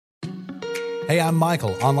Hey, I'm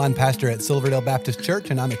Michael, online pastor at Silverdale Baptist Church,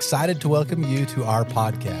 and I'm excited to welcome you to our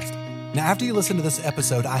podcast. Now, after you listen to this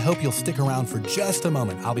episode, I hope you'll stick around for just a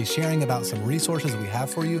moment. I'll be sharing about some resources we have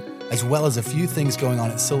for you, as well as a few things going on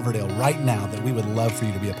at Silverdale right now that we would love for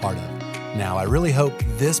you to be a part of. Now, I really hope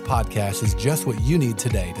this podcast is just what you need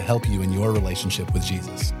today to help you in your relationship with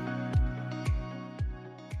Jesus.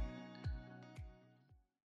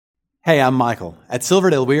 Hey, I'm Michael. At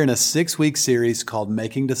Silverdale, we're in a 6-week series called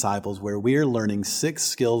Making Disciples, where we are learning 6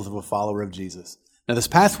 skills of a follower of Jesus. Now, this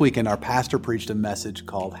past weekend, our pastor preached a message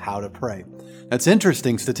called How to Pray. Now, it's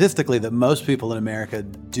interesting statistically that most people in America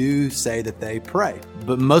do say that they pray.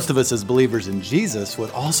 But most of us as believers in Jesus would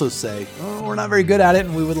also say, oh, we're not very good at it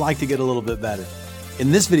and we would like to get a little bit better.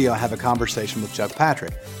 In this video, I have a conversation with Chuck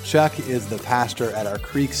Patrick. Chuck is the pastor at our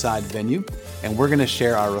Creekside venue, and we're going to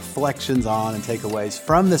share our reflections on and takeaways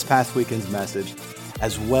from this past weekend's message,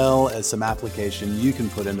 as well as some application you can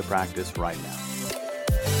put into practice right now.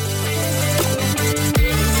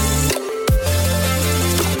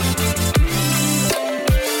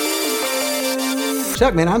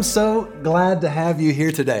 Chuck, man, I'm so glad to have you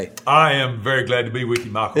here today. I am very glad to be with you,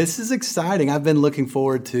 Michael. This is exciting. I've been looking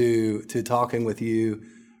forward to talking with you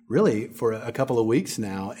really for a couple of weeks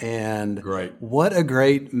now. And great. What a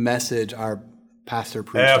great message our pastor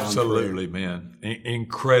preached Absolutely, on prayer. Man.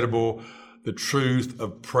 Incredible. The truth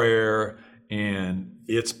of prayer and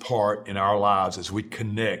its part in our lives as we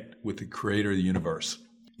connect with the creator of the universe.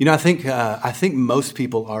 You know, I think most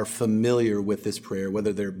people are familiar with this prayer,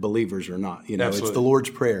 whether they're believers or not. You know, Absolutely. It's the Lord's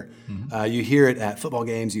Prayer. Mm-hmm. You hear it at football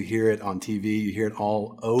games, you hear it on TV, you hear it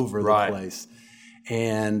all over the place.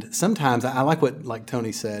 And sometimes, I like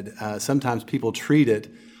Tony said, sometimes people treat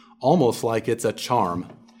it almost like it's a charm.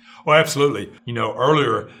 Well, absolutely. You know,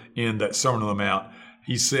 earlier in that Sermon on the Mount,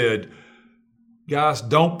 he said, guys,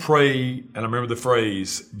 don't pray, and I remember the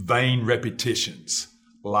phrase, vain repetitions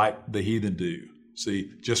like the heathen do.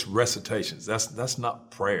 See, just recitations. That's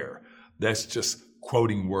not prayer. That's just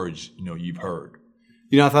quoting words, you've heard.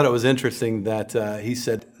 You know, I thought it was interesting that he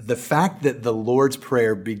said the fact that the Lord's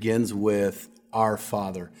Prayer begins with Our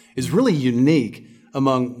Father is really unique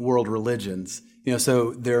among world religions. You know,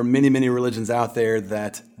 so there are many, many religions out there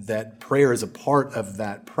that prayer is a part of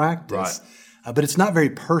that practice, right. But it's not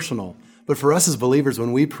very personal. But for us as believers,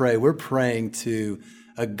 when we pray, we're praying to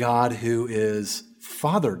a God who is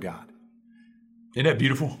Father God. Isn't that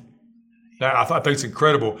beautiful? Now, I think it's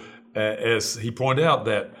incredible, as he pointed out,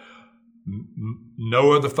 that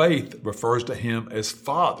no other faith refers to him as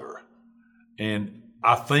Father. And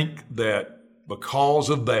I think that because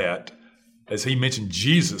of that, as he mentioned,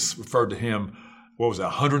 Jesus referred to him,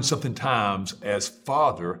 100-something times as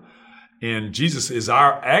Father. And Jesus is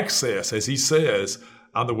our access, as he says,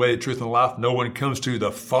 I'm the way, the truth, and the life. No one comes to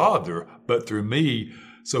the Father but through me.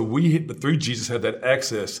 So we, through Jesus, have that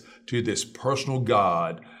access to this personal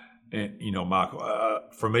God. And, Michael,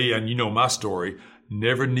 for me, and my story,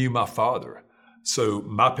 never knew my father. So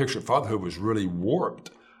my picture of fatherhood was really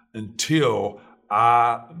warped until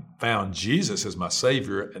I found Jesus as my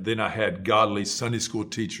Savior. And then I had godly Sunday school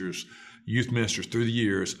teachers, youth ministers through the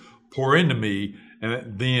years pour into me.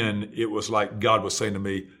 And then it was like God was saying to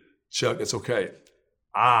me, Chuck, it's okay.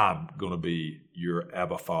 I'm going to be your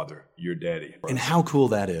Abba Father, your daddy. And how cool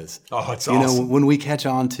that is. Oh, it's awesome. You know, when we catch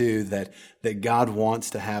on to that God wants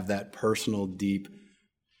to have that personal, deep,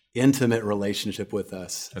 intimate relationship with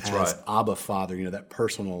us. That's as right. Abba Father, that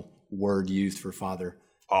personal word used for Father.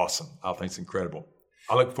 Awesome. I think it's incredible.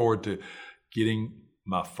 I look forward to getting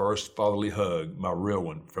my first fatherly hug, my real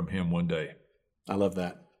one, from him one day. I love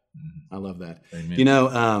that. I love that.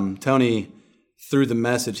 Amen. Tony, through the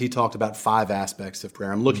message, he talked about 5 aspects of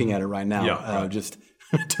prayer. I'm looking at it right now, just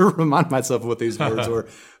to remind myself of what these words were,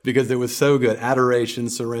 because it was so good. Adoration,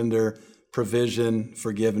 surrender, provision,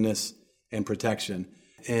 forgiveness, and protection.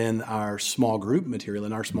 In our small group material,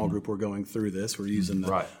 we're going through this. We're using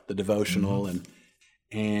the devotional.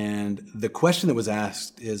 And the question that was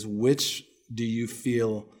asked is, which do you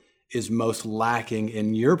feel is most lacking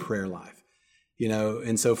in your prayer life?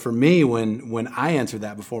 And so for me, when I answered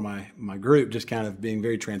that before my group, just kind of being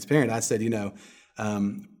very transparent, I said,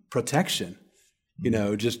 protection.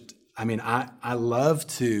 I love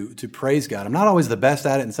to praise God. I'm not always the best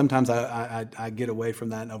at it, and sometimes I get away from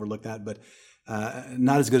that and overlook that, but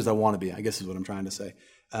not as good as I want to be, I guess is what I'm trying to say.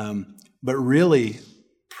 But really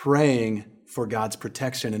praying for God's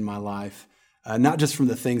protection in my life, not just from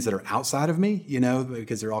the things that are outside of me,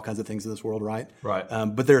 because there are all kinds of things in this world, right? Right.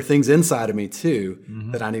 But there are things inside of me too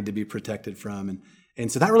that I need to be protected from,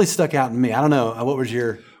 and so that really stuck out in me. I don't know, what was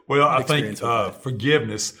your experience? I think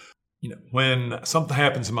forgiveness. When something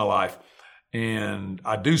happens in my life, and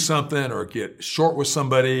I do something or get short with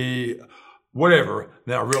somebody, whatever,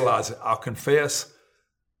 then I realize I'll confess.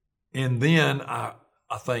 And then I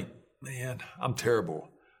think, man, I'm terrible.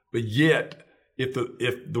 But yet, if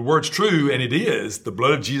the word's true, and it is, the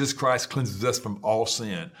blood of Jesus Christ cleanses us from all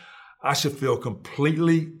sin, I should feel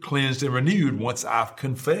completely cleansed and renewed once I've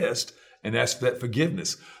confessed and asked for that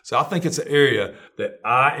forgiveness. So I think it's an area that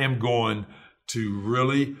I am going to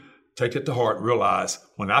really take it to heart, realize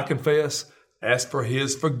when I confess, ask for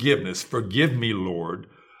his forgiveness, forgive me, Lord,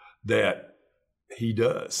 that he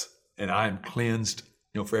does. And I am cleansed,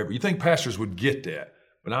 forever. You think pastors would get that,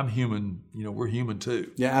 but I'm human, we're human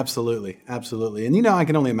too. Yeah, absolutely. Absolutely. And I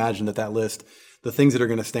can only imagine that list, the things that are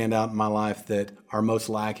going to stand out in my life that are most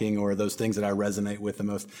lacking or those things that I resonate with the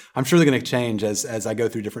most, I'm sure they're going to change as I go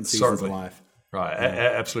through different seasons of life. Right.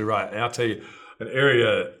 Absolutely right. And I'll tell you an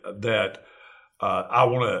area that I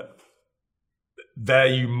want to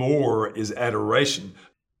value more is adoration.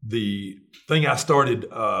 The thing I started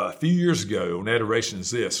a few years ago on adoration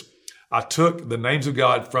is this. I took the names of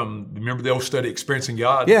God from, remember the old study, Experiencing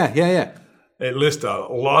God? Yeah. It lists a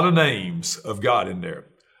lot of names of God in there.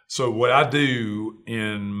 So what I do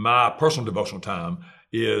in my personal devotional time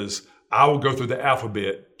is I will go through the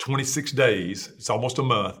alphabet 26 days, it's almost a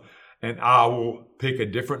month, and I will pick a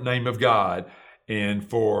different name of God and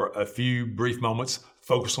for a few brief moments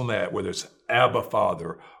focus on that, whether it's Abba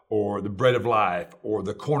Father or the bread of life or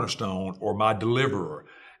the cornerstone or my deliverer,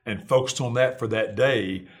 and focus on that for that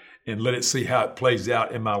day and let it see how it plays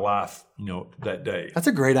out in my life, that day. That's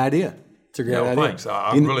a great idea. It's a great idea. Thanks.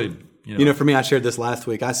 I'm really... for me, I shared this last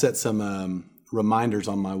week. I set some reminders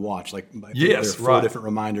on my watch, there are 4 different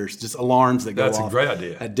reminders, just alarms that go off. That's a great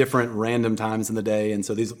idea. At different random times in the day. And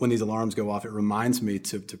so when these alarms go off, it reminds me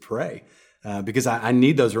to pray because I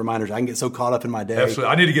need those reminders. I can get so caught up in my day.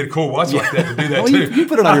 Absolutely. I need to get a cool watch like that to do that too. You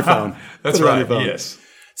put it on your phone. That's right. Yes.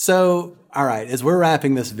 So, all right, as we're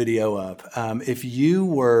wrapping this video up, if you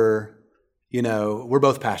were... we're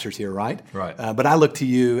both pastors here, right? Right. But I look to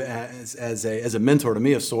you as a mentor to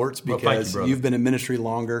me of sorts because you've been in ministry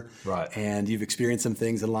longer, right? And you've experienced some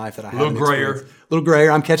things in life that I haven't experienced. A little grayer.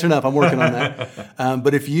 I'm catching up. I'm working on that.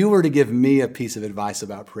 But if you were to give me a piece of advice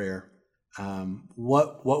about prayer,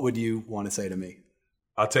 what would you want to say to me?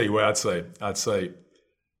 I'll tell you what I'd say. I'd say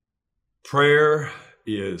prayer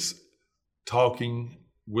is talking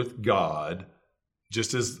with God,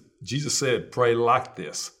 just as Jesus said, pray like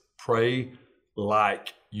this. Pray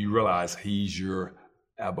like you realize he's your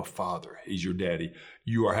Abba Father. He's your daddy.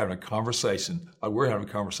 You are having a conversation, like we're having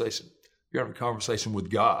a conversation. You're having a conversation with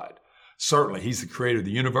God. Certainly, he's the creator of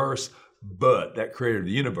the universe, but that creator of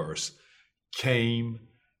the universe came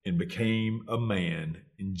and became a man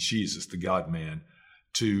in Jesus, the God-man,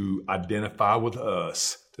 to identify with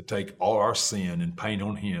us, to take all our sin and pain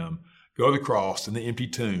on him, go to the cross and the empty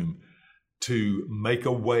tomb, to make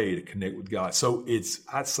a way to connect with God. So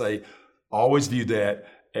I'd say, always view that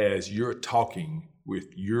as you're talking with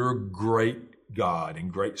your great God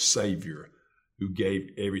and great Savior who gave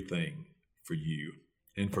everything for you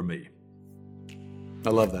and for me. I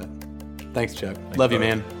love that. Thanks, Chuck. Love you,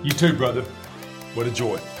 man. You too, brother. What a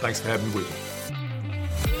joy. Thanks for having me with you.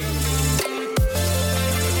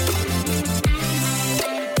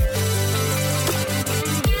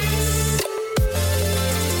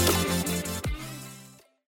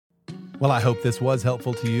 Well, I hope this was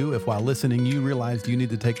helpful to you. If while listening you realized you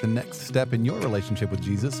need to take the next step in your relationship with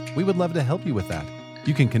Jesus, we would love to help you with that.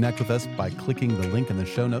 You can connect with us by clicking the link in the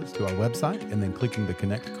show notes to our website and then clicking the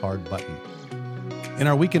Connect Card button. In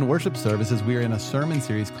our weekend worship services, we are in a sermon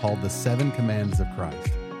series called The 7 Commands of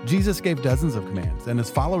Christ. Jesus gave dozens of commands, and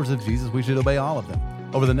as followers of Jesus, we should obey all of them.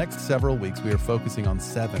 Over the next several weeks, we are focusing on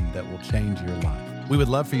 7 that will change your life. We would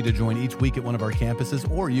love for you to join each week at one of our campuses,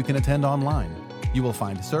 or you can attend online. You will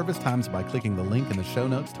find service times by clicking the link in the show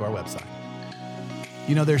notes to our website.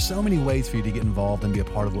 There's so many ways for you to get involved and be a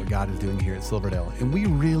part of what God is doing here at Silverdale, and we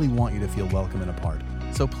really want you to feel welcome and a part.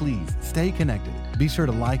 So please, stay connected. Be sure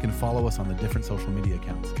to like and follow us on the different social media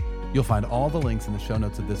accounts. You'll find all the links in the show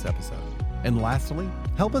notes of this episode. And lastly,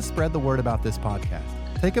 help us spread the word about this podcast.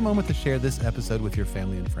 Take a moment to share this episode with your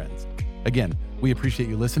family and friends. Again, we appreciate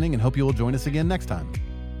you listening and hope you will join us again next time.